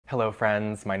Hello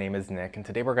friends, my name is Nick and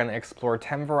today we're going to explore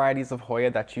 10 varieties of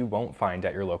Hoya that you won't find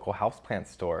at your local houseplant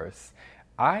stores.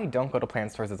 I don't go to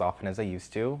plant stores as often as I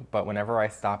used to, but whenever I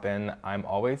stop in, I'm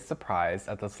always surprised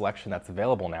at the selection that's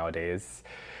available nowadays.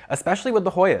 Especially with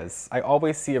the Hoyas. I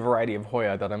always see a variety of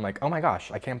Hoya that I'm like, oh my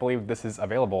gosh, I can't believe this is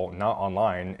available, not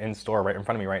online, in store right in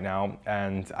front of me right now.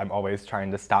 And I'm always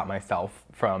trying to stop myself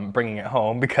from bringing it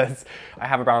home because I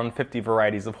have around 50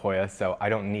 varieties of Hoya, so I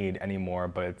don't need any more,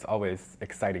 but it's always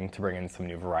exciting to bring in some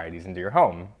new varieties into your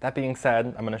home. That being said,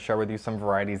 I'm going to share with you some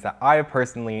varieties that I've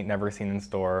personally never seen in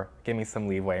store. Give me some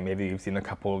leeway, maybe you've seen a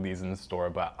couple of these in store,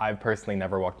 but I've personally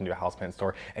never walked into a houseplant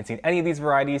store and seen any of these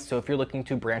varieties, so if you're looking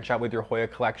to branch out with your Hoya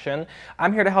collection,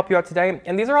 I'm here to help you out today.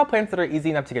 And these are all plants that are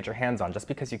easy enough to get your hands on. Just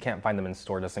because you can't find them in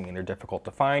store doesn't mean they're difficult to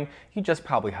find. You just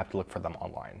probably have to look for them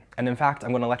online. And in fact,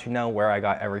 I'm going to let you know where I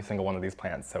got every single one of these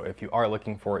plants. So if you are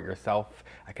looking for it yourself,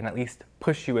 I can at least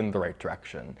push you in the right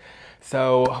direction.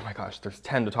 So, oh my gosh, there's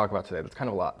 10 to talk about today. That's kind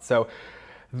of a lot. So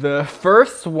the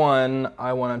first one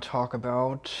I want to talk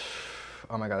about,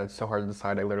 oh my god, it's so hard to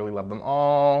decide. I literally love them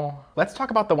all. Let's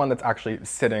talk about the one that's actually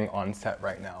sitting on set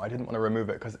right now. I didn't want to remove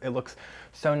it because it looks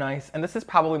so nice. And this is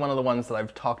probably one of the ones that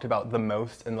I've talked about the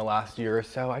most in the last year or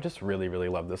so. I just really, really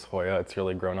love this Hoya. It's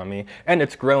really grown on me. And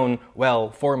it's grown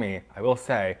well for me. I will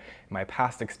say, my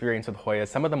past experience with Hoya,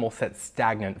 some of them will sit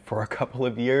stagnant for a couple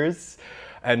of years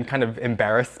and kind of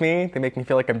embarrass me. They make me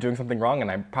feel like I'm doing something wrong,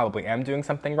 and I probably am doing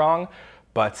something wrong.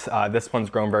 But this one's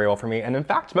grown very well for me. And in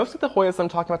fact, most of the Hoyas I'm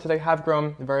talking about today have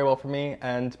grown very well for me.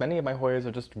 And many of my Hoyas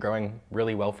are just growing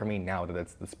really well for me now that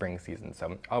it's the spring season.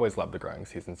 So I always love the growing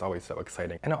season. It's always so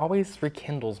exciting. And it always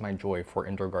rekindles my joy for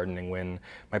indoor gardening when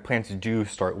my plants do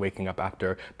start waking up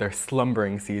after their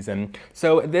slumbering season.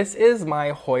 So this is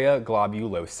my Hoya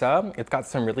globulosa. It's got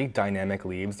some really dynamic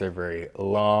leaves. They're very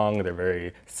long. They're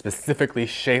very specifically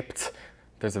shaped.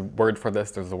 There's a word for this,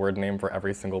 there's a word name for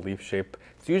every single leaf shape.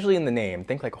 It's usually in the name.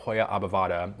 Think like Hoya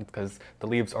obovata, because the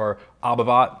leaves are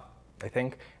obovat, I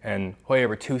think, and Hoya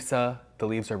retusa, the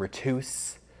leaves are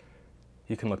retuse.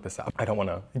 You can look this up. I don't want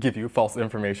to give you false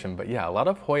information, but yeah, a lot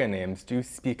of Hoya names do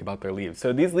speak about their leaves.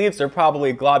 So these leaves are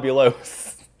probably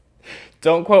globulose.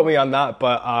 Don't quote me on that,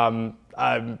 but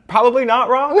I'm probably not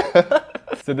wrong.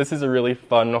 So this is a really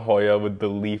fun Hoya with the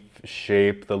leaf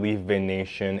shape, the leaf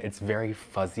venation. It's very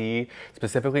fuzzy,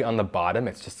 specifically on the bottom.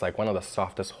 It's just like one of the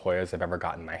softest Hoyas I've ever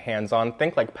gotten my hands on.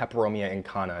 Think like Peperomia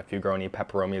incana if you grow any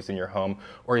peperomias in your home,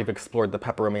 or you've explored the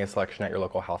peperomia selection at your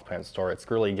local houseplant store. It's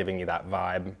really giving you that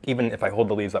vibe. Even if I hold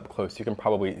the leaves up close, you can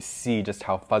probably see just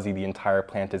how fuzzy the entire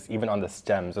plant is. Even on the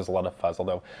stems, there's a lot of fuzz,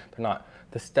 although they're not,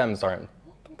 the stems aren't.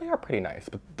 They are pretty nice,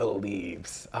 but the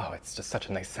leaves, oh, it's just such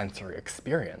a nice sensory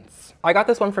experience. I got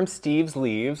this one from Steve's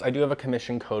Leaves. I do have a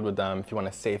commission code with them. If you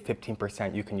want to save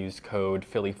 15%, you can use code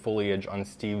phillyfoliage on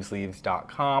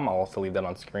stevesleaves.com. I'll also leave that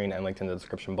on screen and linked in the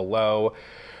description below.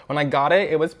 When I got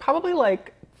it, it was probably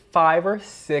like 5 or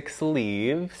 6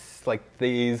 leaves. Like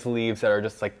these leaves that are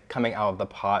just like coming out of the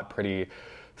pot pretty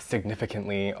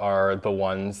significantly are the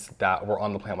ones that were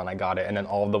on the plant when I got it, and then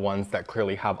all of the ones that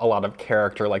clearly have a lot of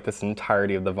character, like this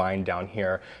entirety of the vine down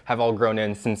here, have all grown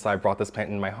in since I brought this plant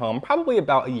in my home, probably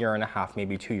about 1.5 years,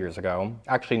 maybe 2 years ago.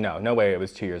 Actually, no way it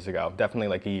was 2 years ago. Definitely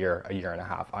like a year and a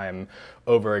half. I am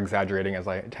over exaggerating as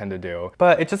I tend to do.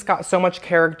 But it just got so much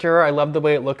character. I love the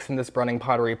way it looks in this browning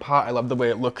pottery pot. I love the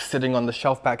way it looks sitting on the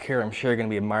shelf back here. I'm sure you're gonna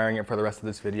be admiring it for the rest of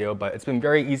this video, but it's been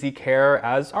very easy care,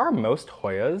 as are most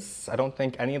Hoyas. I don't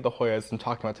think any of the Hoyas I'm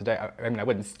talking about today, I mean, I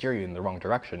wouldn't steer you in the wrong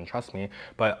direction, trust me,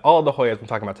 but all of the Hoyas I'm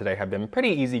talking about today have been pretty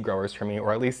easy growers for me,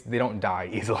 or at least they don't die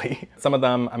easily. Some of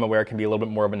them, I'm aware, can be a little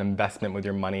bit more of an investment with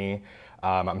your money.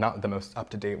 I'm not the most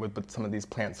up-to-date with what some of these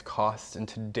plants cost in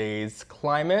today's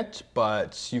climate,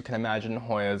 but you can imagine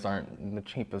Hoyas aren't the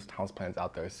cheapest houseplants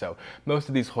out there. So most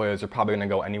of these Hoyas are probably gonna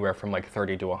go anywhere from like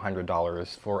 $30 to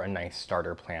 $100 for a nice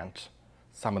starter plant.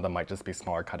 Some of them might just be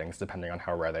smaller cuttings depending on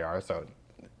how rare they are, so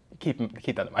keep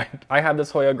that in mind. I have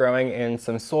this Hoya growing in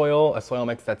some soil, a soil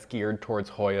mix that's geared towards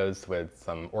Hoyas with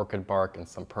some orchid bark and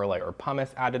some perlite or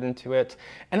pumice added into it,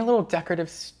 and a little decorative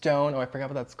stone. Oh, I forgot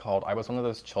what that's called. I was one of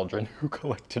those children who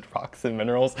collected rocks and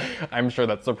minerals. I'm sure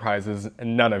that surprises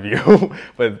none of you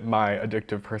with my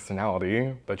addictive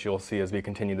personality, but you'll see as we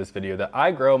continue this video that I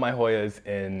grow my Hoyas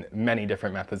in many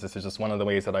different methods. This is just one of the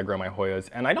ways that I grow my Hoyas,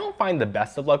 and I don't find the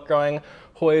best of luck growing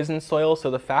Hoyas in soil,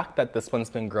 so the fact that this one's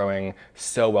been growing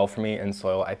so well for me in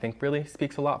soil, I think really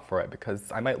speaks a lot for it,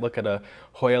 because I might look at a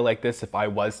Hoya like this if I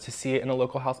was to see it in a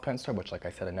local houseplant store, which like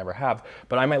I said, I never have,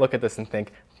 but I might look at this and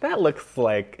think, that looks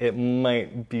like it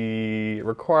might be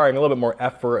requiring a little bit more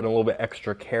effort and a little bit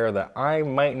extra care that I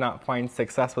might not find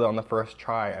success with on the first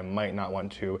try. I might not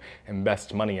want to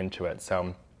invest money into it.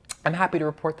 So I'm happy to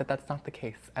report that that's not the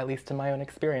case, at least in my own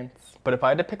experience. But if I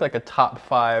had to pick like a top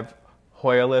 5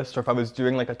 Hoya list, or if I was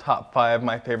doing like a top 5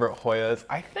 my favorite Hoyas,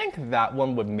 I think that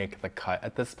one would make the cut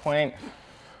at this point.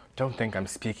 Don't think I'm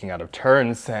speaking out of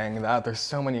turn saying that. There's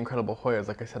so many incredible Hoyas.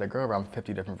 Like I said, I grow around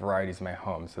 50 different varieties in my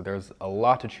home, so there's a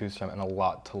lot to choose from and a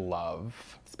lot to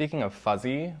love. Speaking of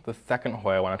fuzzy, the second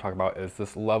Hoya I want to talk about is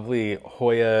this lovely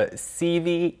Hoya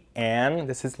CV Ann.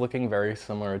 This is looking very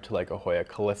similar to like a Hoya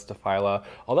calistophylla,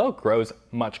 although it grows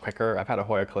much quicker. I've had a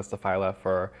Hoya calistophylla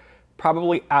for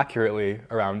probably accurately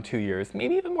around 2 years,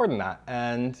 maybe even more than that,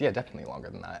 and yeah, definitely longer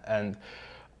than that. And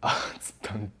it's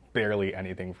done barely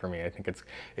anything for me. I think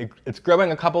it's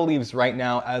growing a couple leaves right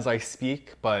now as I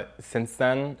speak, but since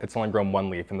then it's only grown 1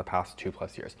 leaf in the past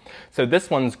 2+ years. So this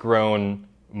one's grown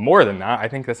more than that. I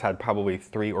think this had probably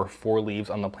 3 or 4 leaves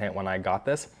on the plant when I got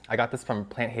this. I got this from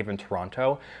Plant Haven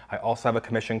Toronto. I also have a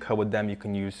commission code with them. You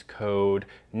can use code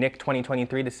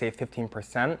NIC2023 to save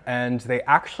 15%. And they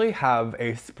actually have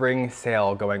a spring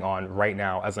sale going on right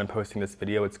now as I'm posting this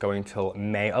video. It's going till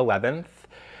May 11th.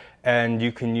 And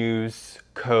you can use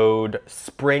code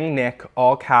SPRINGNIC,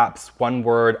 all caps, 1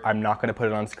 word. I'm not gonna put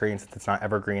it on screen since it's not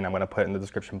evergreen. I'm gonna put it in the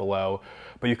description below.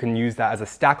 But you can use that as a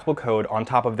stackable code on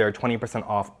top of their 20%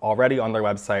 off already on their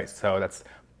website. So that's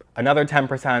another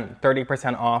 10%,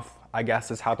 30% off, I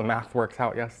guess is how the math works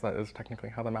out. Yes, that is technically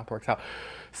how the math works out.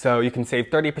 So you can save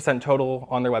 30% total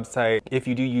on their website if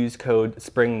you do use code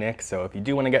SPRINGNIC. So if you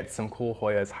do want to get some cool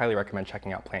Hoyas, highly recommend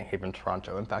checking out Plant Haven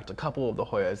Toronto. In fact, a couple of the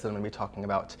Hoyas that I'm going to be talking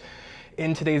about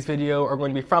in today's video are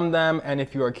going to be from them. And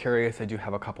if you are curious, I do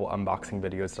have a couple unboxing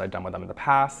videos that I've done with them in the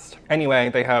past. Anyway,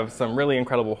 they have some really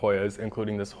incredible Hoyas,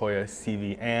 including this Hoya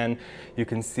CV Ann. You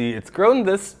can see it's grown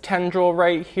this tendril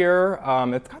right here.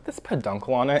 It's got this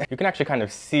peduncle on it. You can actually kind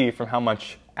of see from how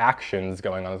much action's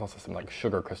going on. There's also some like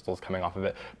sugar crystals coming off of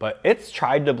it, but it's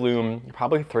tried to bloom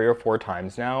probably 3 or 4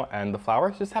 times now, and the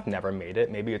flowers just have never made it.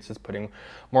 Maybe it's just putting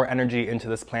more energy into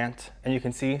this plant. And you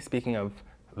can see, speaking of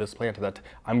this plant, that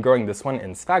I'm growing this one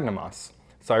in sphagnum moss.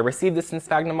 So I received this in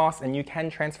sphagnum moss, and you can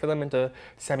transfer them into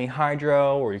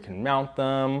semi-hydro, or you can mount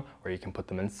them, or you can put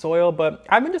them in soil, but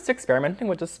I've been just experimenting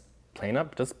with just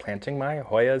planting my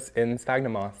Hoyas in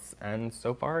sphagnum moss, and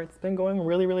so far it's been going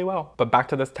really, really well. But back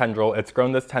to this tendril, it's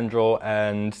grown this tendril,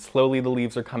 and slowly the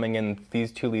leaves are coming in.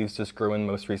 These 2 leaves just grew in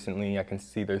most recently. I can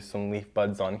see there's some leaf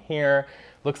buds on here.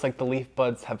 Looks like the leaf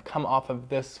buds have come off of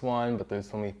this one, but there's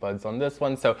some leaf buds on this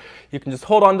one. So you can just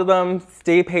hold on to them,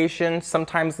 stay patient.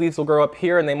 Sometimes leaves will grow up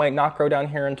here and they might not grow down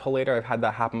here until later. I've had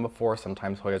that happen before.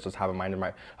 Sometimes Hoyas just have a mind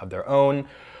of their own.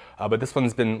 But this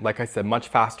one's been, like I said, much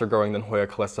faster growing than Hoya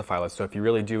calistophylla. So if you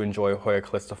really do enjoy Hoya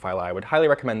calistophylla, I would highly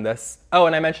recommend this. Oh,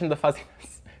 and I mentioned the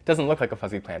fuzziness. It doesn't look like a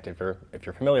fuzzy plant if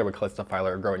you're familiar with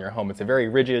calistophylla or grow in your home. It's a very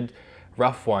rigid,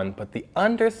 rough one, but the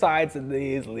undersides of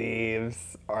these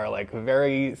leaves are like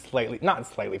very slightly, not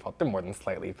slightly felted, they're more than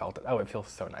slightly felted. Oh, it feels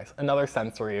so nice. Another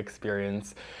sensory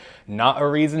experience. Not a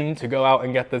reason to go out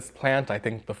and get this plant. I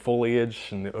think the foliage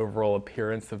and the overall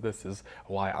appearance of this is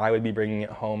why I would be bringing it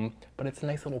home, but it's a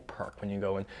nice little perk when you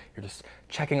go and you're just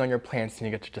checking on your plants and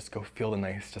you get to just go feel the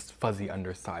nice, just fuzzy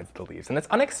undersides of the leaves. And it's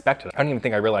unexpected. I don't even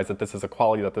think I realized that this is a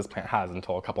quality that this plant has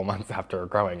until a couple months after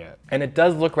growing it. And it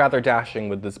does look rather dashing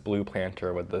with this blue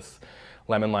planter, with this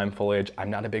lemon lime foliage. I'm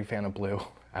not a big fan of blue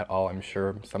at all. I'm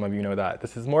sure some of you know that.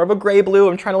 This is more of a gray blue.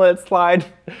 I'm trying to let it slide.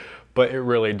 But it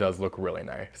really does look really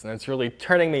nice. And it's really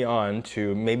turning me on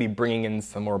to maybe bringing in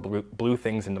some more blue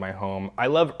things into my home. I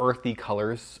love earthy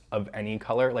colors of any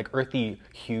color, like earthy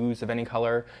hues of any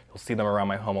color. You'll see them around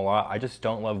my home a lot. I just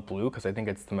don't love blue because I think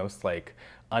it's the most like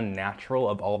unnatural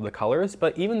of all of the colors.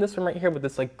 But even this one right here with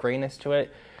this like grayness to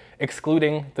it,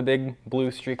 excluding the big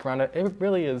blue streak around it, it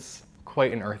really is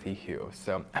quite an earthy hue.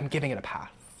 So I'm giving it a pass.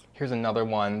 Here's another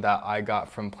one that I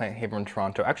got from Plant Haven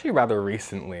Toronto, actually rather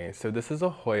recently. So this is a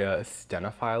Hoya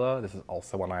stenophylla. This is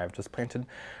also one I have just planted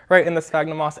right in the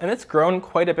sphagnum moss, and it's grown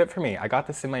quite a bit for me. I got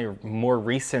this in my more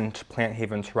recent Plant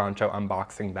Haven Toronto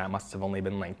unboxing. That must have only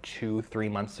been like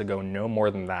 2-3 months ago, no more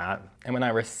than that. And when I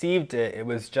received it, it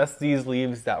was just these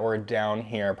leaves that were down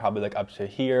here, probably like up to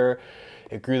here.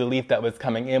 It grew the leaf that was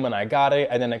coming in when I got it,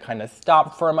 and then it kind of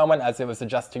stopped for a moment as it was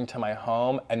adjusting to my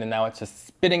home, and then now it's just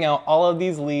spitting out all of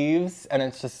these leaves, and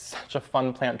it's just such a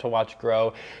fun plant to watch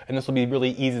grow. And this will be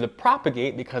really easy to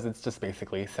propagate because it's just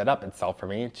basically set up itself for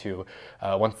me to,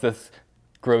 once this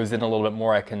grows in a little bit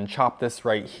more, I can chop this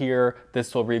right here.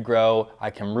 This will regrow.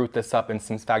 I can root this up in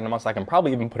some sphagnum moss. I can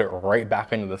probably even put it right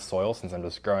back into the soil since I'm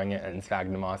just growing it in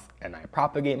sphagnum moss, and I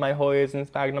propagate my Hoyas in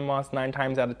sphagnum moss 9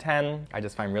 times out of 10. I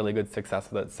just find really good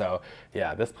success with it. So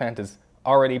yeah, this plant is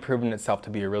already proven itself to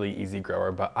be a really easy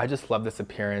grower, but I just love this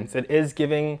appearance. It is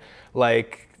giving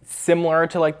like similar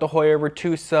to like the Hoya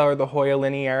retusa or the Hoya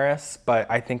linearis, but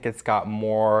I think it's got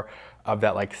more of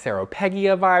that like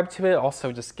Ceropegia vibe to it.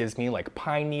 Also just gives me like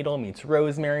pine needle meets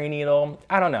rosemary needle.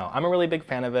 I don't know, I'm a really big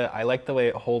fan of it. I like the way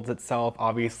it holds itself.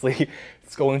 Obviously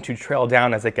it's going to trail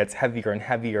down as it gets heavier and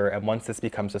heavier, and once this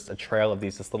becomes just a trail of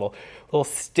these just little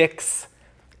sticks,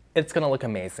 it's gonna look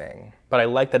amazing. But I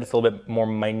like that it's a little bit more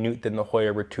minute than the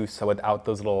Hoya retusa without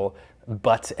those little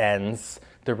butt ends,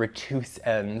 the retuse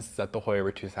ends that the Hoya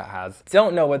retusa has.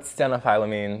 Don't know what stenophylla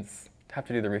means. Have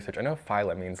to do the research. I know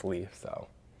phylla means leaf, so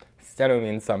steno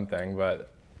means something,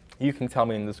 but you can tell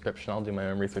me in the description. I'll do my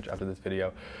own research after this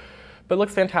video. But it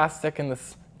looks fantastic in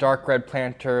this dark red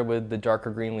planter with the darker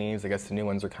green leaves. I guess the new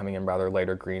ones are coming in rather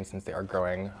lighter green since they are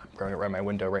growing. I'm growing it right my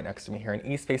window right next to me here, an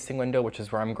east-facing window, which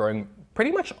is where I'm growing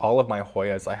pretty much all of my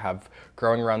Hoyas I have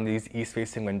growing around these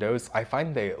east-facing windows. I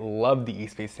find they love the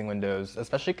east-facing windows,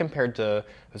 especially compared to,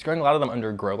 I was growing a lot of them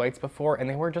under grow lights before and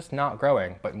they were just not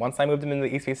growing. But once I moved them into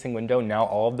the east-facing window, now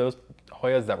all of those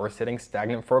Hoyas that were sitting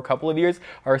stagnant for a couple of years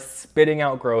are spitting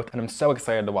out growth, and I'm so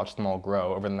excited to watch them all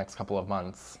grow over the next couple of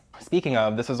months. Speaking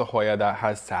of, this is a Hoya that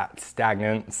has sat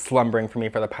stagnant, slumbering for me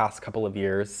for the past couple of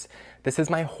years. This is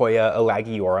my Hoya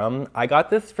ilagiorum. I got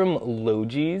this from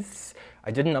Logi's.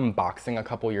 I did an unboxing a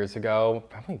couple years ago,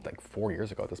 probably like 4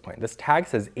 years ago at this point. This tag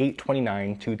says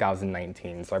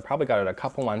 8/29/2019, so I probably got it a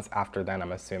couple months after then,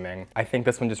 I'm assuming. I think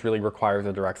this one just really requires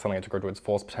a direct sunlight to grow to its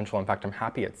fullest potential. In fact, I'm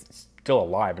happy it's still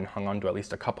alive and hung on to at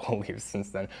least a couple of leaves since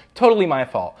then. Totally my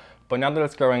fault. But now that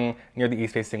it's growing near the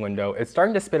east-facing window, it's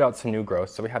starting to spit out some new growth.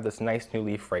 So we have this nice new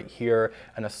leaf right here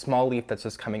and a small leaf that's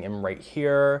just coming in right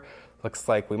here. Looks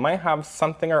like we might have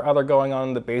something or other going on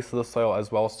in the base of the soil as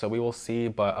well, so we will see,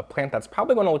 but a plant that's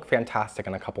probably going to look fantastic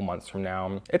in a couple months from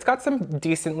now. It's got some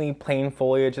decently plain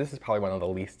foliage. This is probably one of the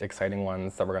least exciting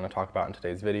ones that we're going to talk about in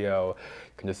today's video.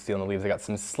 You can just see on the leaves, they got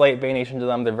some slight veination to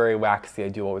them. They're very waxy. I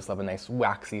do always love a nice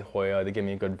waxy Hoya. They give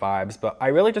me good vibes, but I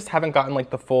really just haven't gotten like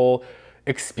the full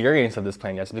experience of this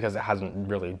plant yet because it hasn't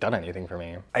really done anything for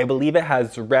me. I believe it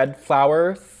has red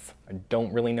flowers. I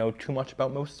don't really know too much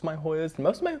about most of my Hoyas.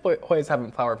 Most of my Hoyas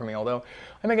haven't flowered for me, although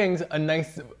I'm getting a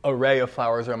nice array of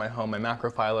flowers around my home. My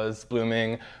macrophylla's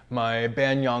blooming, my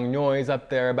Banyang Noy's up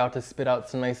there about to spit out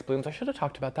some nice blooms. I should have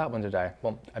talked about that one today.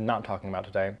 Well, I'm not talking about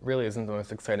today. Really isn't the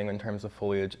most exciting in terms of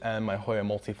foliage, and my Hoya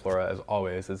multiflora, as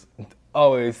always, is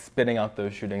always spitting out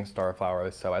those shooting star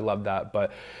flowers, so I love that.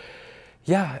 But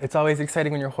yeah, it's always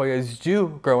exciting when your Hoyas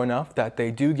do grow enough that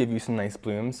they do give you some nice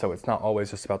blooms, so it's not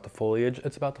always just about the foliage,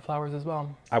 it's about the flowers as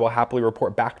well. I will happily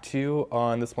report back to you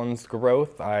on this one's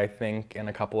growth. I think in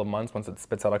a couple of months, once it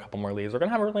spits out a couple more leaves, we're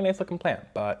gonna have a really nice looking plant,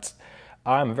 but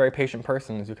I'm a very patient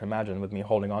person, as you can imagine, with me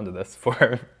holding on to this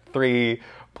for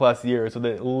 3+ years with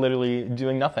it literally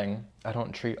doing nothing. I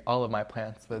don't treat all of my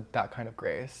plants with that kind of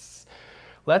grace.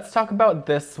 Let's talk about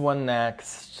this one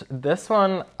next. This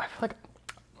one, I feel like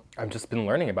I've just been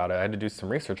learning about it. I had to do some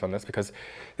research on this because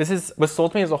this was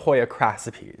sold to me as a Hoya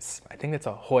crassipes. I think it's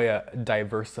a Hoya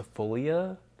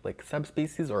diversifolia, like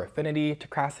subspecies or affinity to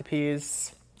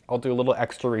crassipes. I'll do a little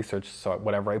extra research so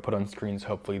whatever I put on screen is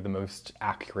hopefully the most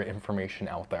accurate information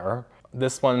out there.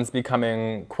 This one's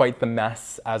becoming quite the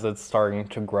mess as it's starting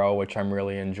to grow, which I'm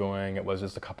really enjoying. It was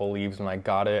just a couple leaves when I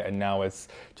got it, and now it's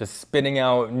just spitting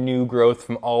out new growth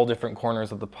from all different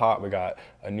corners of the pot. We got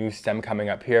a new stem coming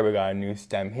up here, we got a new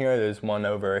stem here, there's one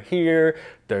over here,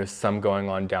 there's some going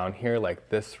on down here, like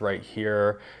this right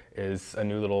here is a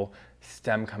new little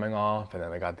stem coming off, and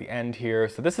then we got the end here.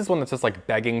 So this is one that's just like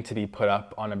begging to be put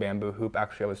up on a bamboo hoop.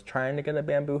 Actually, I was trying to get a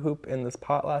bamboo hoop in this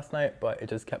pot last night, but it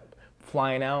just kept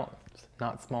flying out. It's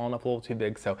not small enough, a little too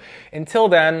big. So until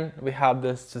then, we have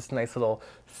this just nice little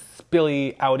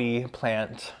spilly outy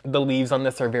plant. The leaves on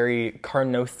this are very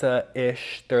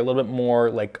carnosa-ish. They're a little bit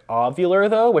more like ovular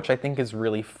though, which I think is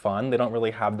really fun. They don't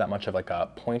really have that much of like a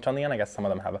point on the end. I guess some of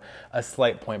them have a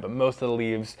slight point, but most of the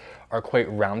leaves are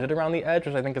quite rounded around the edge,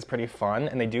 which I think is pretty fun.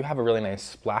 And they do have a really nice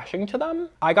splashing to them.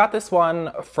 I got this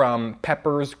one from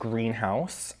Pepper's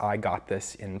Greenhouse. I got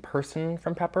this in person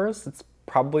from Pepper's. It's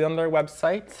probably on their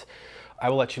website. I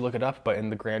will let you look it up, but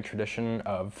in the grand tradition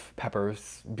of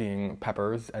Peppers being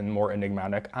Peppers and more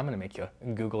enigmatic, I'm gonna make you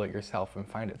Google it yourself and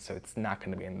find it, so it's not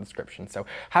gonna be in the description. So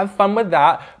have fun with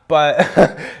that, but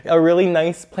a really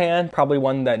nice plant, probably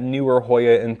one that newer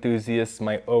Hoya enthusiasts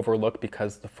might overlook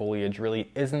because the foliage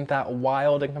really isn't that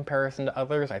wild in comparison to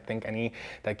others. I think any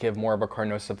that give more of a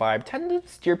carnosa vibe tend to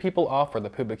steer people off, or the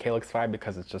pubicalyx vibe,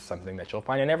 because it's just something that you'll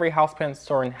find in every houseplant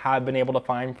store and have been able to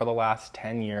find for the last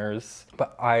 10 years.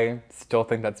 But I still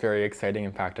think that's very exciting.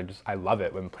 In fact, I love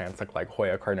it when plants look like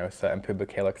Hoya carnosa and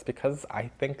pubicalyx because I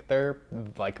think they're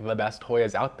like the best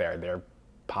Hoyas out there. They're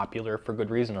popular for good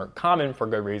reason, or common for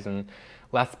good reason.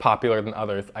 Less popular than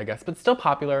others, I guess, but still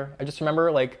popular. I just remember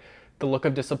like the look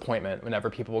of disappointment whenever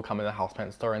people will come in the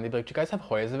houseplant store and they'd be like, do you guys have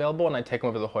Hoyas available? And I'd take them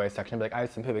over to the Hoya section and be like, I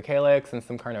have some pubicalyx and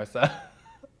some carnosa.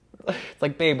 It's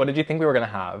like, babe, what did you think we were gonna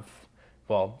have?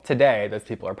 Well, today, those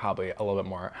people are probably a little bit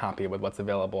more happy with what's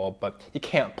available, but you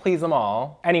can't please them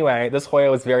all. Anyway, this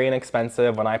Hoya was very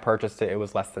inexpensive. When I purchased it, it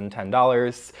was less than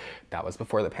 $10. That was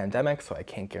before the pandemic, so I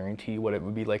can't guarantee you what it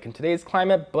would be like in today's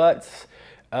climate, but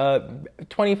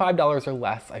 $25 or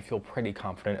less, I feel pretty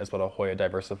confident is what a Hoya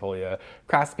diversifolia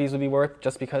crassipes would be worth,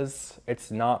 just because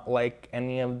it's not like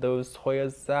any of those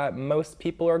Hoyas that most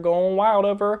people are going wild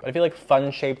over. But if you like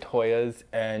fun-shaped Hoyas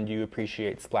and you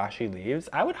appreciate splashy leaves,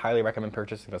 I would highly recommend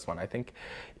purchasing this one. I think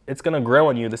it's gonna grow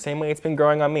on you the same way it's been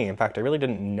growing on me. In fact, I really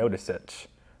didn't notice it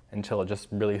until it just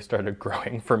really started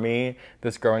growing for me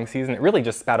this growing season. It really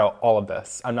just spat out all of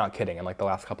this. I'm not kidding, in like the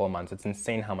last couple of months. It's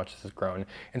insane how much this has grown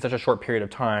in such a short period of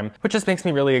time, which just makes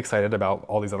me really excited about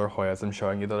all these other Hoyas I'm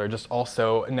showing you that are just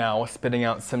also now spitting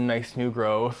out some nice new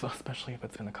growth, especially if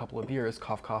it's been a couple of years.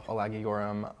 Cough, cough,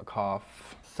 ilagiorum,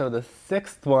 cough. So the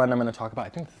sixth one I'm gonna talk about, I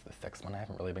think this is the sixth one, I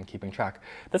haven't really been keeping track.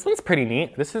 This one's pretty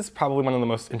neat. This is probably one of the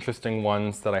most interesting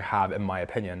ones that I have in my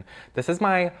opinion. This is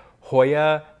my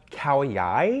Hoya Khao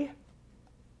Yai.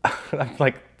 I'm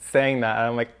like saying that and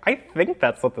I'm like, I think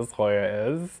that's what this Hoya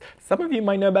is. Some of you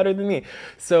might know better than me.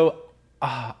 So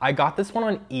I got this one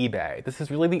on eBay. This is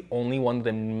really the only one that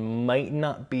I might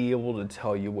not be able to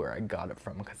tell you where I got it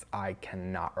from because I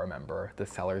cannot remember the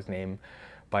seller's name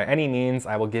by any means.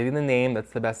 I will give you the name.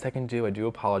 That's the best I can do. I do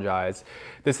apologize.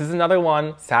 This is another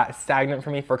one sat stagnant for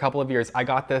me for a couple of years. I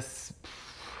got this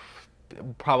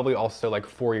probably also like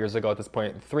 4 years ago at this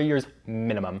point, 3 years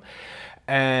minimum.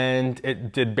 And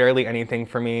it did barely anything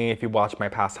for me. If you watch my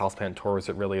past houseplant tours,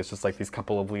 it really is just like these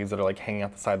couple of leaves that are like hanging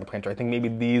out the side of the planter. I think maybe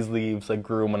these leaves like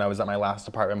grew when I was at my last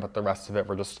apartment, but the rest of it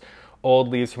were just old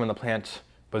leaves from when the plant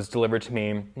was delivered to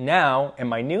me. Now, in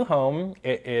my new home,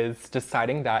 it is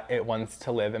deciding that it wants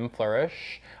to live and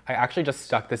flourish. I actually just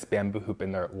stuck this bamboo hoop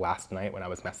in there last night when I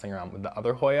was messing around with the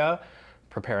other Hoya,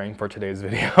 preparing for today's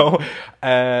video.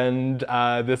 And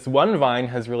this one vine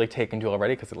has really taken to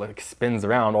already because it like spins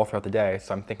around all throughout the day.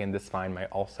 So I'm thinking this vine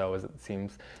might also, as it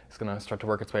seems, is gonna start to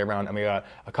work its way around. And we got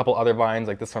a couple other vines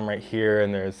like this one right here,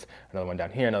 and there's another one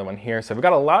down here, another one here. So we've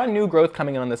got a lot of new growth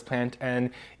coming in on this plant.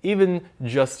 And even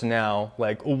just now,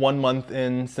 like 1 month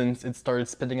in since it started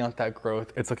spitting out that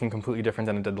growth, it's looking completely different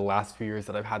than it did the last few years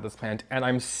that I've had this plant. And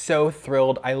I'm so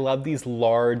thrilled. I love these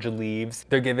large leaves.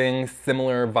 They're giving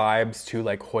similar vibes to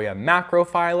like Hoya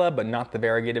macrophylla, but not the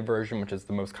variegated version, which is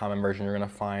the most common version you're gonna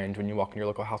find when you walk in your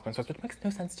local houseplant stores, which makes no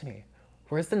sense to me.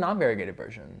 Where's the non-variegated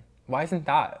version? Why isn't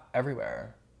that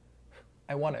everywhere?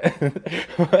 I want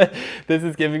it. This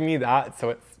is giving me that, so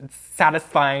it's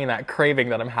satisfying that craving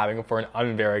that I'm having for an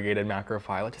unvariegated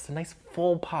macrophylla. Just a nice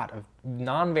full pot of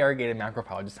non-variegated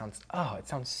macrophylla. Just sounds, oh, it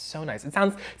sounds so nice. It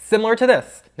sounds similar to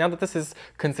this. Now that this is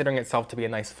considering itself to be a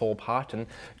nice full pot, and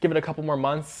give it a couple more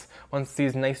months, once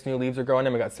these nice new leaves are growing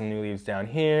in, we got some new leaves down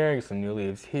here, some new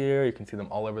leaves here. You can see them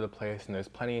all over the place, and there's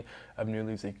plenty of new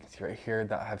leaves that you can see right here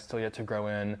that have still yet to grow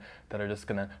in, that are just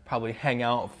gonna probably hang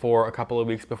out for a couple of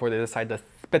weeks before they decide to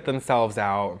spit themselves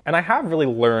out. And I have really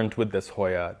learned with this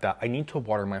Hoya that I need to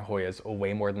water my Hoyas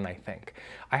way more than I think.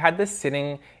 I had this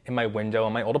sitting in my window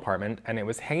in my old apartment, and it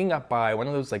was hanging up by one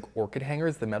of those like orchid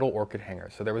hangers, the metal orchid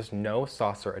hangers. So there was no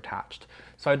saucer attached.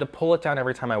 So I had to pull it down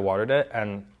every time I watered it,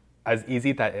 and as easy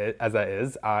as that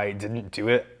is, I didn't do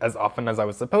it as often as I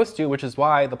was supposed to, which is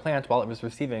why the plant, while it was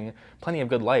receiving plenty of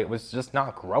good light, was just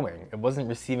not growing. It wasn't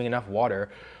receiving enough water.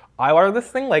 I water this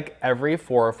thing like every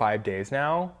 4 or 5 days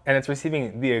now, and it's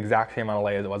receiving the exact same amount of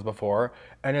light as it was before,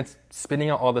 and it's spitting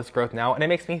out all this growth now, and it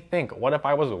makes me think, what if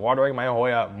I was watering my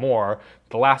Hoya more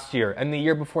the last year, and the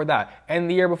year before that, and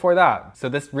the year before that? So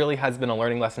this really has been a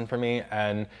learning lesson for me,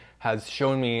 and has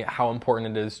shown me how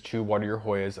important it is to water your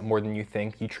Hoyas more than you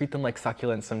think. You treat them like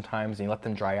succulents sometimes and you let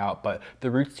them dry out, but the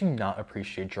roots do not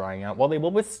appreciate drying out. While they will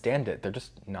withstand it, they're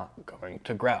just not going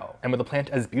to grow. And with a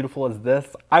plant as beautiful as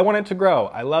this, I want it to grow.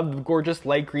 I love the gorgeous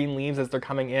light green leaves as they're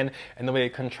coming in and the way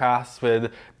it contrasts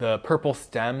with the purple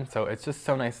stem. So it's just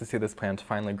so nice to see this plant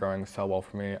finally growing so well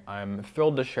for me. I'm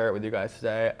thrilled to share it with you guys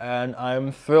today, and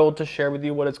I'm thrilled to share with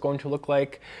you what it's going to look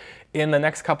like in the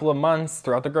next couple of months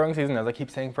throughout the growing season, as I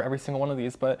keep saying for every single one of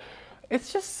these. But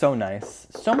it's just so nice.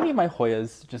 So many of my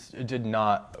Hoyas just did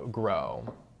not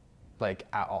grow like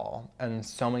at all, and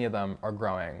so many of them are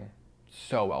growing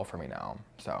so well for me now.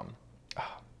 So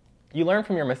You learn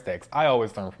from your mistakes. I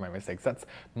always learn from my mistakes. That's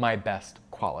my best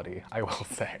quality, I will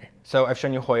say. So I've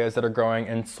shown you Hoyas that are growing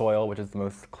in soil, which is the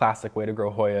most classic way to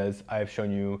grow Hoyas. I've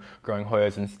shown you growing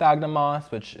Hoyas in sphagnum moss,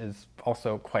 which is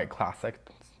also quite classic.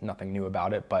 There's nothing new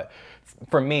about it, but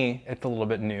for me, it's a little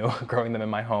bit new growing them in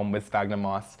my home with sphagnum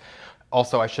moss.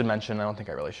 Also, I should mention, I don't think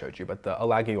I really showed you, but the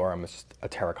ilagiorum is just a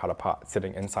terracotta pot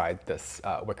sitting inside this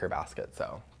wicker basket,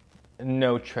 so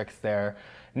no tricks there.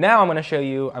 Now I'm going to show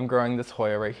you, I'm growing this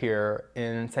Hoya right here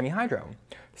in semi-hydro.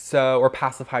 So, or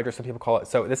passive hydro, some people call it.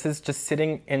 So this is just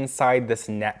sitting inside this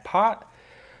net pot,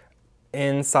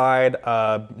 inside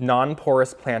a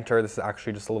non-porous planter. This is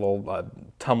actually just a little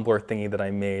tumbler thingy that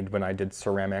I made when I did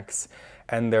ceramics.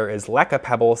 And there is leca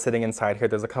pebble sitting inside here.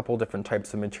 There's a couple different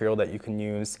types of material that you can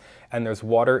use. And there's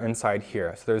water inside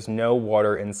here. So there's no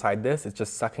water inside this. It's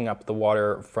just sucking up the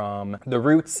water from the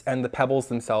roots, and the pebbles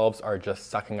themselves are just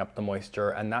sucking up the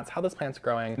moisture. And that's how this plant's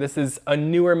growing. This is a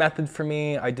newer method for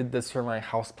me. I did this for my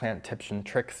houseplant tips and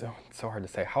tricks. Oh, it's so hard to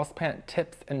say. Houseplant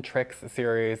tips and tricks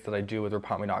series that I do with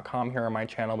repotme.com here on my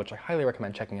channel, which I highly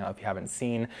recommend checking out if you haven't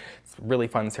seen. It's a really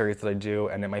fun series that I do,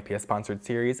 and it might be a sponsored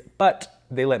series, but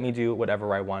they let me do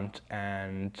whatever I want,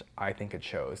 and I think it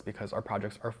shows because our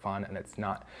projects are fun and it's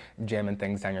not jamming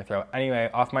things down your throat. Anyway,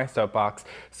 off my soapbox.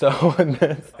 So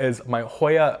this is my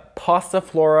Hoya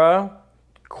pauciflora,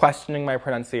 questioning my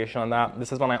pronunciation on that.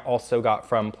 This is one I also got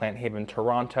from Plant Haven,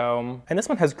 Toronto. And this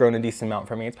one has grown a decent amount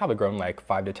for me. It's probably grown like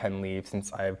 5 to 10 leaves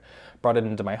since I've brought it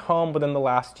into my home within the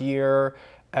last year.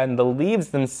 And the leaves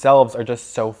themselves are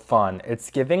just so fun.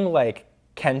 It's giving like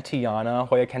Kentiana,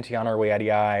 Hoya Kentiana or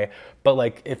Hoya, but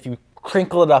like if you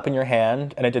crinkle it up in your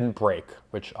hand and it didn't break,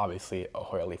 which obviously a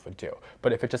Hoya leaf would do,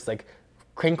 but if it just like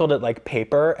crinkled it like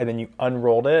paper and then you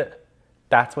unrolled it,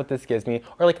 that's what this gives me.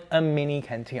 Or like a mini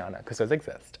Kentiana, because those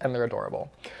exist and they're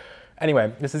adorable.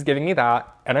 Anyway, this is giving me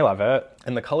that and I love it.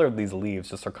 And the color of these leaves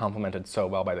just are complemented so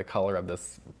well by the color of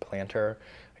this planter.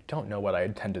 I don't know what I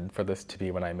intended for this to be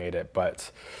when I made it,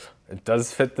 but it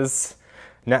does fit this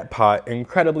net pot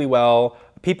incredibly well.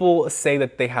 People say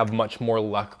that they have much more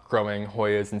luck growing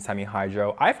Hoyas in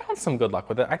semi-hydro. I found some good luck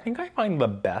with it. I think I find the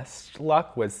best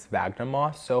luck with sphagnum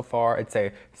moss so far. I'd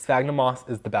say sphagnum moss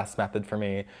is the best method for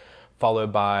me,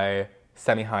 followed by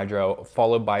semi-hydro,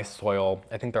 followed by soil.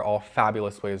 I think they're all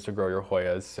fabulous ways to grow your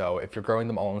Hoyas. So if you're growing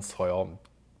them all in soil,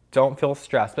 don't feel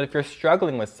stressed, but if you're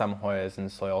struggling with some Hoyas in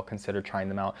soil, consider trying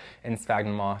them out in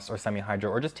sphagnum moss or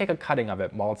semi-hydro, or just take a cutting of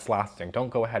it while it's lasting. Don't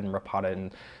go ahead and repot it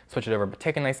and switch it over, but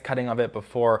take a nice cutting of it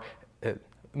before it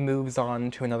moves on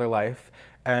to another life,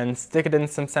 and stick it in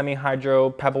some semi-hydro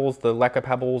pebbles, the leca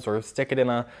pebbles, or stick it in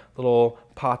a little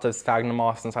pot of sphagnum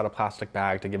moss inside a plastic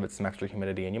bag to give it some extra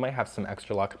humidity, and you might have some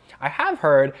extra luck. I have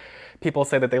heard people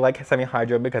say that they like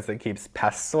semi-hydro because it keeps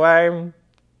pests away.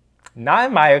 Not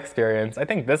in my experience. I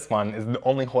think this one is the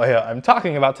only Hoya I'm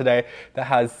talking about today that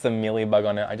has some mealybug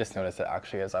on it. I just noticed it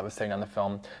actually as I was sitting on the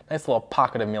film. Nice little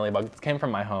pocket of mealybug. This came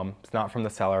from my home. It's not from the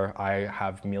cellar. I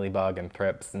have mealybug and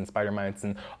thrips and spider mites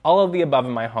and all of the above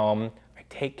in my home.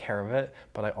 Take care of it,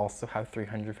 but I also have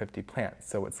 350 plants,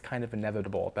 so it's kind of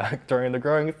inevitable that during the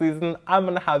growing season, I'm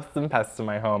gonna have some pests in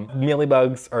my home.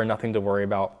 Mealybugs are nothing to worry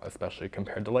about, especially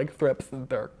compared to like thrips.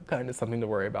 They're kind of something to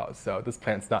worry about, so this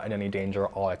plant's not in any danger.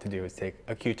 All I have to do is take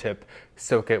a Q-tip,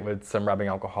 soak it with some rubbing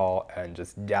alcohol, and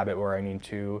just dab it where I need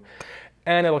to,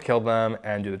 and it'll kill them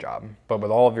and do the job. But with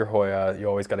all of your Hoya, you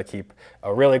always gotta keep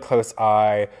a really close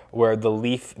eye where the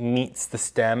leaf meets the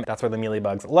stem. That's where the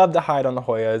mealybugs love to hide on the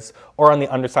Hoyas, or on the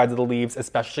undersides of the leaves,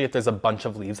 especially if there's a bunch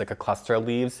of leaves, like a cluster of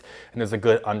leaves, and there's a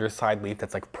good underside leaf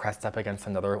that's like pressed up against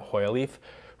another Hoya leaf.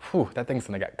 Whew, that thing's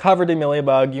gonna get covered in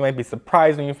mealybug. You might be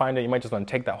surprised when you find it. You might just wanna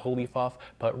take that whole leaf off,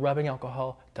 but rubbing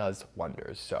alcohol does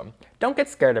wonders. So don't get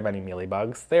scared of any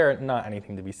mealybugs. They're not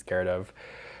anything to be scared of.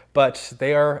 But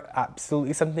they are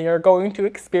absolutely something you're going to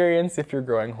experience if you're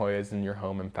growing Hoyas in your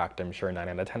home. In fact, I'm sure 9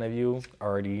 out of 10 of you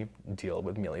already deal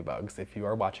with mealybugs if you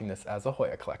are watching this as a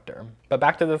Hoya collector. But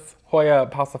back to this Hoya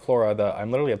pauciflora that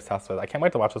I'm literally obsessed with. I can't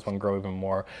wait to watch this one grow even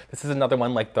more. This is another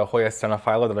one like the Hoya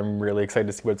stenophylla that I'm really excited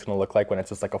to see what it's gonna look like when it's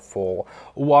just like a full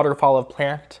waterfall of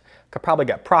plant. Could probably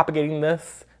get propagating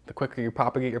this. The quicker you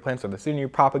propagate your plants, or the sooner you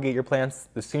propagate your plants,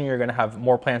 the sooner you're gonna have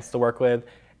more plants to work with,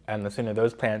 and the sooner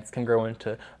those plants can grow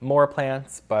into more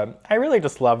plants. But I really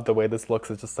just love the way this looks.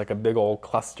 It's just like a big old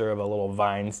cluster of a little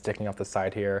vine sticking off the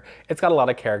side here. It's got a lot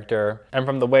of character, and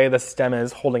from the way the stem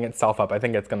is holding itself up, I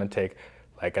think it's gonna take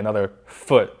like another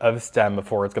foot of stem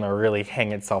before it's gonna really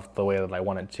hang itself the way that I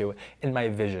want it to in my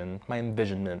vision, my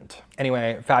envisionment.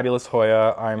 Anyway, fabulous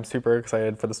Hoya. I'm super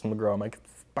excited for this one to grow. I'm like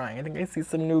spine. I think I see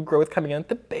some new growth coming in at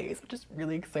the base, which is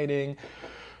really exciting.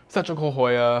 Such a cool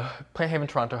Hoya. Plant Haven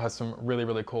Toronto has some really,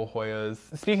 really cool Hoyas.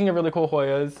 Speaking of really cool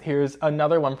Hoyas, here's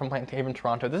another one from Plant Haven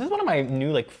Toronto. This is one of my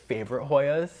new favorite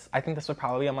Hoyas. I think this would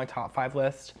probably be on my top 5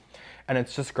 list. And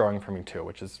it's just growing for me too,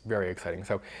 which is very exciting.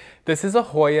 So this is a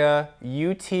Hoya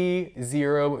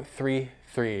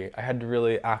UT-033. I had to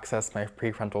really access my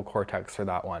prefrontal cortex for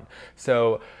that one.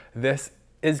 So this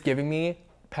is giving me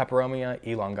Peperomia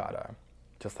elongata.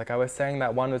 Just like I was saying,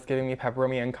 that one was giving me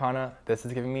Peperomia incana, this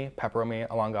is giving me Peperomia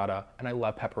elongata, and I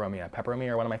love Peperomia. Peperomia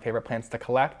are one of my favorite plants to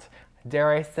collect.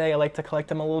 Dare I say, I like to collect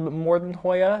them a little bit more than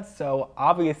Hoya, so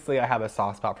obviously I have a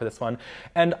soft spot for this one.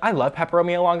 And I love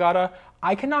Peperomia elongata.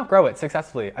 I cannot grow it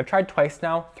successfully. I've tried twice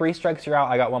now, 3 strikes you're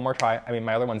out, I got one more try. I mean,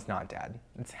 my other one's not dead.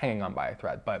 It's hanging on by a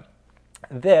thread, but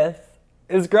this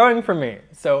is growing for me.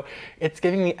 So it's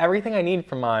giving me everything I need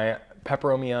for my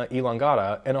Peperomia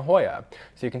elongata in a Hoya.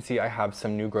 So you can see I have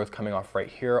some new growth coming off right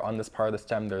here on this part of the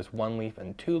stem. There's 1 leaf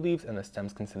and 2 leaves, and the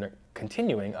stem's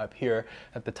continuing up here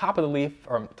at the top of the leaf,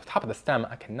 or the top of the stem.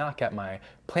 I cannot get my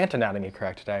plant anatomy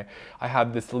correct today. I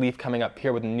have this leaf coming up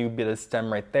here with a new bit of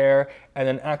stem right there, and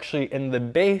then actually in the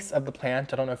base of the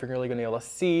plant, I don't know if you're really gonna be able to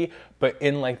see, but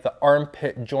in the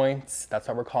armpit joints, that's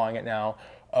what we're calling it now,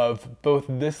 of both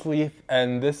this leaf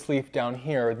and this leaf down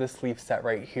here, this leaf set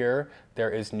right here, there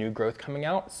is new growth coming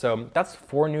out. So that's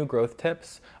 4 new growth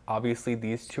tips. Obviously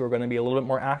these 2 are going to be a little bit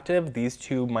more active. These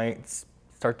 2 might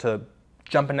start to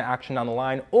jump into action down the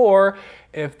line, or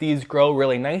if these grow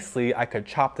really nicely, I could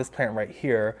chop this plant right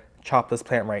here, chop this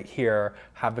plant right here,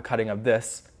 have the cutting of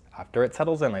this after it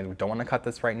settles in. I don't want to cut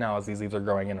this right now as these leaves are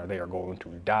growing in, or they are going to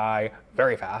die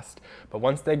very fast. But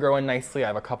once they grow in nicely, I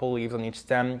have a couple leaves on each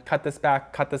stem. Cut this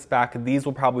back, cut this back. These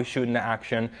will probably shoot into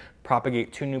action,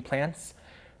 propagate 2 new plants.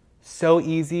 So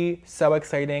easy, so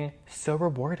exciting, so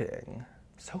rewarding,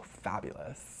 so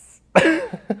fabulous.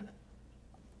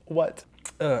 What?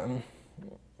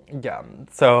 Yeah,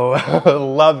 so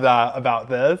love that about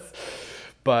this,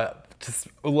 but just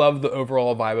love the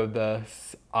overall vibe of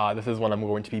this. This is what I'm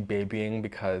going to be babying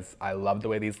because I love the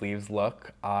way these leaves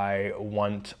look. I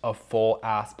want a full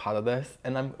ass pot of this,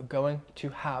 and I'm going to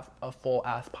have a full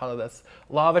ass pot of this.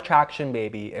 Law of attraction,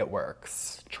 baby, it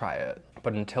works. Try it.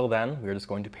 But until then, we're just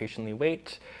going to patiently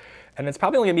wait. And it's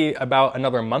probably only gonna be about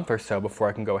another month or so before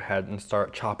I can go ahead and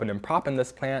start chopping and propping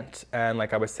this plant. And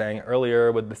like I was saying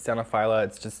earlier with the stenophylla,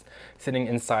 it's just sitting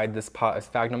inside this pot as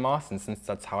sphagnum moss. And since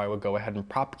that's how I would go ahead and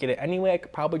propagate it anyway, I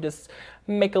could probably just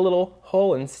make a little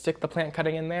hole and stick the plant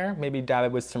cutting in there. Maybe dab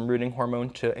it with some rooting hormone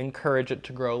to encourage it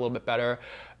to grow a little bit better.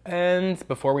 And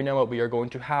before we know it, we are going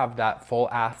to have that full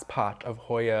ass pot of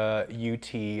Hoya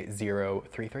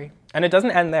UT-033. And it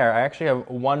doesn't end there. I actually have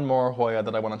one more Hoya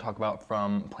that I want to talk about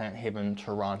from Plant Haven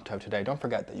Toronto today. Don't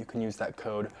forget that you can use that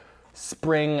code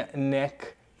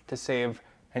SPRINGNICK to save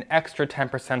an extra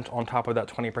 10% on top of that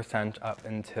 20% up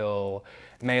until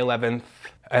May 11th.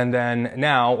 And then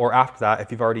now, or after that,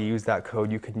 if you've already used that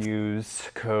code, you can use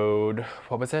code,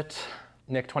 what was it?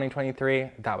 Nick 2023,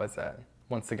 that was it.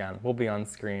 Once again, we'll be on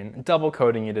screen, double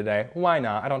coding you today. Why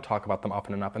not? I don't talk about them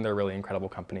often enough, and they're really incredible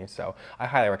companies, so I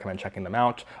highly recommend checking them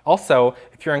out. Also,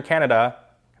 if you're in Canada, I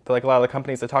feel like a lot of the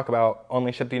companies I talk about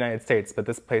only ship to the United States, but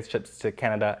this place ships to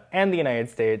Canada and the United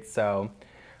States, so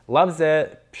loves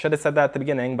it. Should have said that at the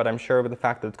beginning, but I'm sure with the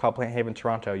fact that it's called Plant Haven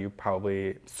Toronto, you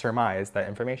probably surmised that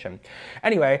information.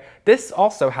 Anyway, this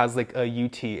also has like a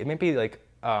UT. It may be like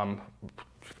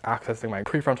accessing my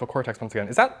prefrontal cortex once again.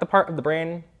 Is that the part of the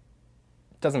brain?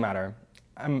 Doesn't matter.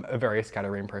 I'm a very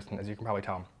scatterbrained person, as you can probably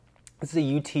tell. This is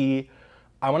a UT,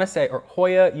 I want to say, or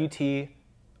Hoya UT.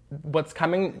 What's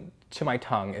coming to my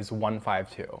tongue is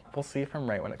 152. We'll see if I'm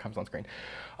right when it comes on screen.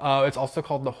 It's also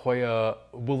called the Hoya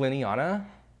walliniana.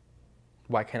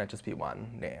 Why can't it just be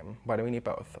one name? Why do we need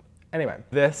both? Anyway,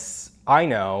 this I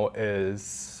know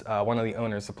is one of the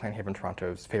owners of Plant Haven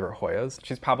Toronto's favorite Hoyas.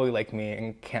 She's probably like me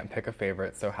and can't pick a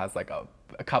favorite, so has like a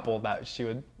couple that she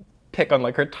would pick on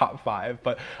like her top 5,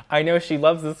 but I know she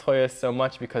loves this Hoya so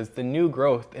much because the new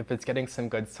growth, if it's getting some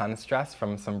good sun stress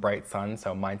from some bright sun,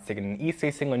 so mine's taking an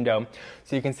east-facing window,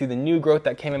 so you can see the new growth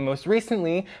that came in most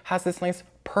recently has this nice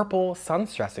purple sun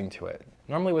stressing to it.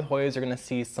 Normally with Hoyas, you're gonna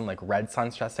see some like red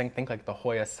sun stressing. Think like the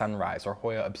Hoya Sunrise or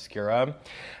Hoya Obscura.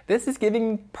 This is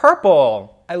giving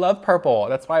purple. I love purple.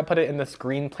 That's why I put it in this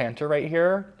green planter right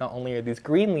here. Not only are these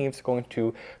green leaves going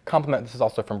to complement, this is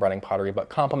also from Breading Pottery, but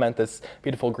complement this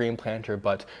beautiful green planter,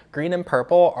 but green and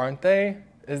purple, aren't they?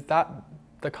 Is that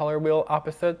the color wheel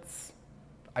opposites?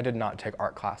 I did not take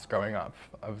art class growing up.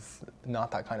 I was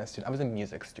not that kind of student. I was a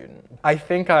music student. I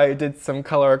think I did some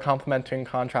color complementing,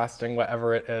 contrasting,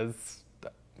 whatever it is.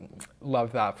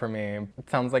 love that for me. It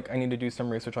sounds like I need to do some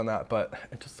research on that, but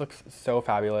it just looks so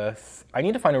fabulous. I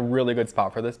need to find a really good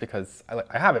spot for this because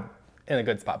I have it in a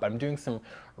good spot, but I'm doing some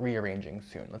rearranging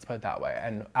soon. Let's put it that way.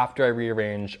 And after I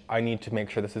rearrange, I need to make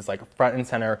sure this is like front and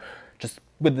center, just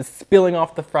with the spilling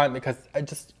off the front, because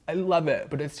I love it,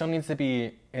 but it still needs to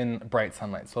be in bright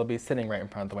sunlight. So it'll be sitting right in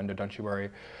front of the window, don't you worry.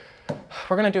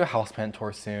 We're gonna do a houseplant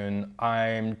tour soon.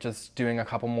 I'm just doing a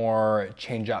couple more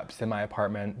change ups in my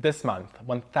apartment this month.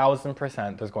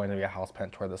 1000% there's going to be a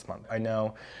houseplant tour this month. I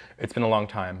know it's been a long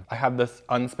time. I have this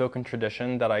unspoken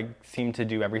tradition that I seem to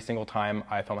do every single time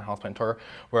I film a houseplant tour,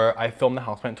 where I film the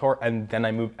houseplant tour and then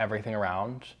I move everything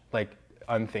around, like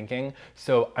I'm thinking.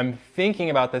 So I'm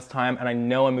thinking about this time and I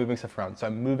know I'm moving stuff around. So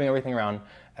I'm moving everything around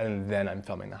and then I'm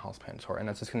filming the houseplant tour, and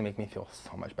that's just gonna make me feel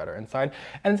so much better inside,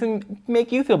 and it's gonna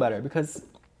make you feel better because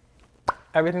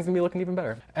everything's gonna be looking even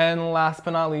better. And last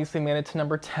but not least, we made it to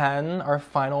number 10, our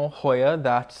final Hoya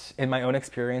that, in my own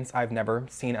experience, I've never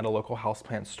seen at a local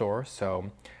houseplant store, so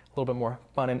a little bit more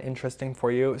fun and interesting for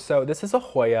you. So this is a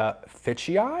Hoya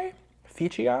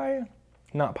Fitchii?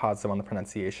 Not positive on the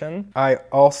pronunciation. I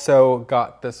also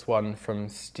got this one from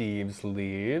Steve's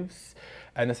Leaves,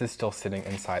 and this is still sitting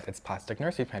inside its plastic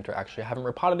nursery planter. Actually, I haven't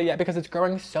repotted it yet because it's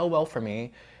growing so well for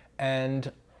me.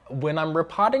 And when I'm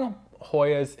repotting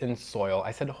Hoyas in soil,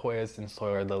 I said Hoyas in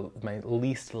soil are my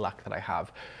least luck that I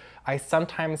have. I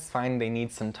sometimes find they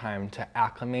need some time to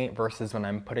acclimate versus when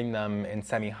I'm putting them in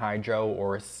semi-hydro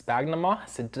or sphagnum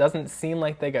moss. It doesn't seem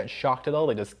like they get shocked at all.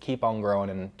 They just keep on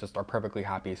growing and just are perfectly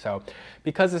happy. So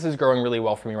because this is growing really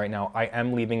well for me right now, I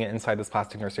am leaving it inside this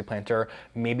plastic nursery planter.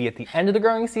 Maybe at the end of the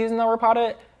growing season I'll repot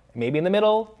it. Maybe in the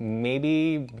middle,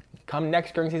 maybe come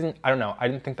next growing season. I don't know. I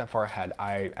didn't think that far ahead.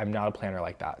 I'm not a planner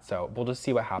like that. So we'll just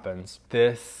see what happens.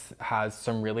 This has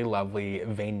some really lovely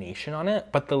veination on it,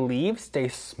 but the leaves stay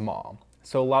small.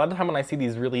 So a lot of the time when I see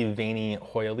these really veiny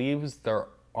Hoya leaves, they're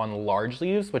on large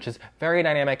leaves, which is very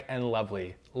dynamic and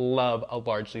lovely. Love a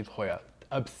large leaf Hoya.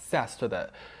 Obsessed with it.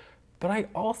 But I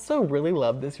also really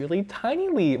love this really tiny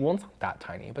leaf. Well, it's not that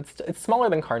tiny, but it's smaller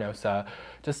than Carnosa.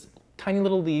 Just tiny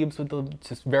little leaves with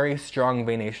just very strong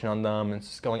veination on them. It's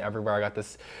just going everywhere. I got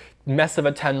this mess of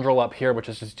a tendril up here, which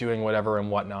is just doing whatever and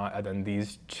whatnot. And then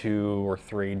these 2 or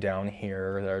 3 down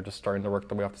here that are just starting to work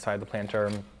their way off the side of the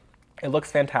planter. It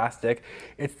looks fantastic.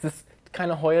 It's this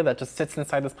kind of Hoya that just sits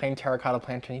inside this plain terracotta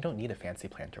planter, and you don't need a fancy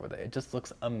planter with it. It just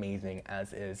looks amazing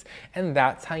as is. And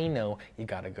that's how you know you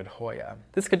got a good Hoya.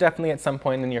 This could definitely at some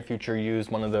point in the near future use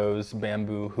one of those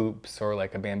bamboo hoops or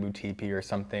like a bamboo teepee or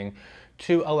something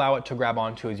to allow it to grab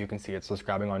onto. As you can see, it's just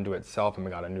grabbing onto itself, and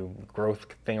we got a new growth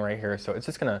thing right here. So it's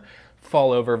just gonna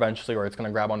fall over eventually, or it's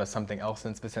gonna grab onto something else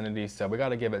in its vicinity. So we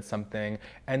gotta give it something.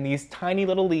 And these tiny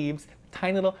little leaves,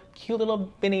 tiny little, cute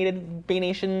little veiny,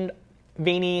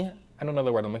 I don't know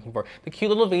the word I'm looking for. The cute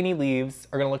little veiny leaves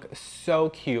are gonna look so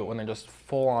cute when they're just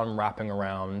full on wrapping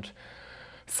around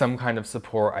some kind of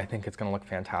support. I think it's gonna look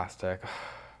fantastic.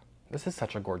 This is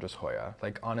such a gorgeous Hoya.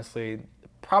 Like honestly,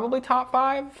 probably top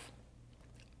 5.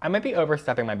 I might be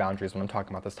overstepping my boundaries when I'm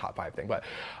talking about this top 5 thing, but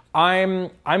I'm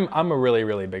a really,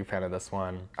 really big fan of this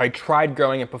one. I tried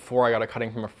growing it before. I got a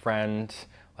cutting from a friend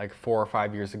like 4 or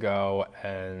 5 years ago,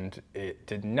 and it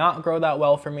did not grow that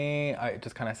well for me. I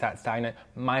just kind of sat stagnant.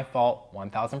 My fault,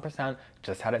 1000%.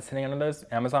 Just had it sitting under those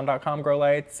Amazon.com grow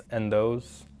lights, and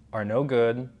those are no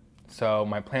good. So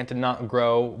my plant did not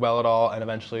grow well at all, and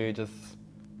eventually just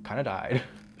kind of died,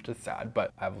 which is sad.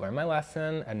 But I've learned my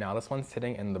lesson, and now this one's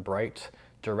sitting in the bright,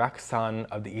 direct sun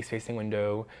of the east-facing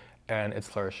window, and it's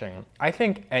flourishing. I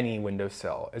think any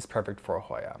windowsill is perfect for a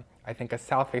Hoya. I think a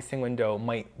south-facing window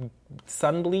might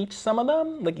sun bleach some of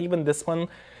them. Like even this one, you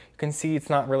can see it's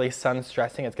not really sun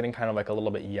stressing. It's getting kind of like a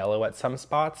little bit yellow at some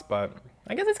spots, but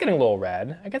I guess it's getting a little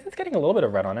red. I guess it's getting a little bit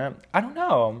of red on it. I don't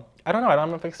know. I don't have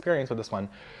enough experience with this one.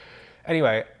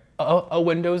 Anyway, a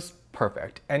window's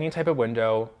perfect. Any type of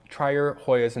window, try your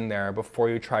Hoyas in there before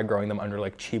you try growing them under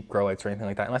like cheap grow lights or anything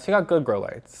like that, unless you got good grow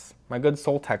lights. My good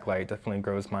Soltech light definitely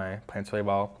grows my plants really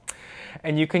well.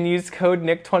 And you can use code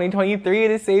NICK2023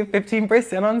 to save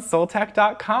 15% on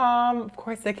soltech.com. Of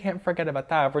course, I can't forget about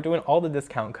that. We're doing all the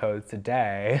discount codes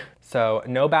today. So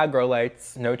no bad grow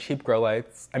lights, no cheap grow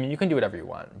lights. I mean, you can do whatever you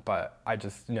want, but I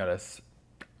just noticed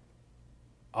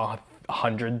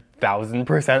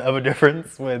 100,000% of a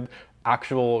difference with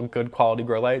actual good quality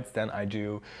grow lights than I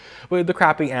do with the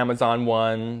crappy Amazon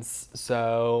ones.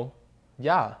 So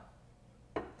yeah,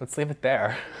 let's leave it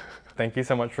there. Thank you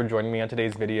so much for joining me on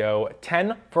today's video.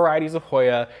 10 varieties of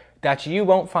Hoya, that you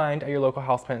won't find at your local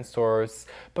houseplant stores,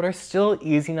 but are still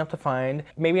easy enough to find.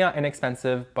 Maybe not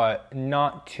inexpensive, but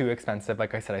not too expensive.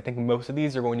 Like I said, I think most of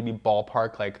these are going to be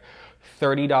ballpark like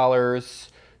 $30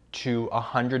 to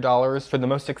 $100 for the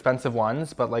most expensive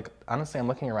ones. But like, honestly, I'm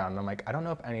looking around and I'm like, I don't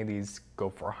know if any of these go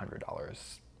for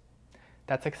 $100.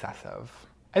 That's excessive.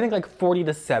 I think like $40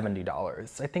 to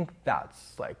 $70. I think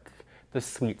that's like the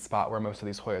sweet spot where most of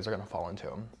these Hoyas are gonna fall into.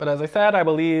 But as I said, I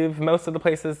believe most of the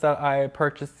places that I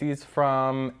purchased these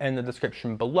from in the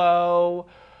description below.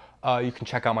 You can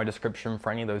check out my description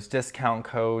for any of those discount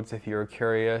codes if you're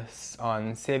curious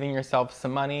on saving yourself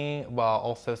some money while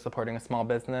also supporting a small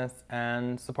business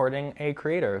and supporting a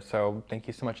creator. So thank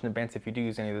you so much in advance if you do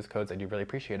use any of those codes. I do really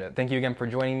appreciate it. Thank you again for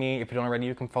joining me. If you don't already,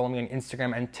 you can follow me on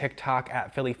Instagram and TikTok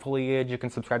at phillyfoliage. You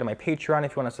can subscribe to my Patreon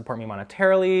if you want to support me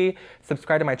monetarily.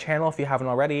 Subscribe to my channel if you haven't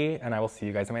already, and I will see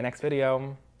you guys in my next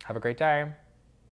video. Have a great day.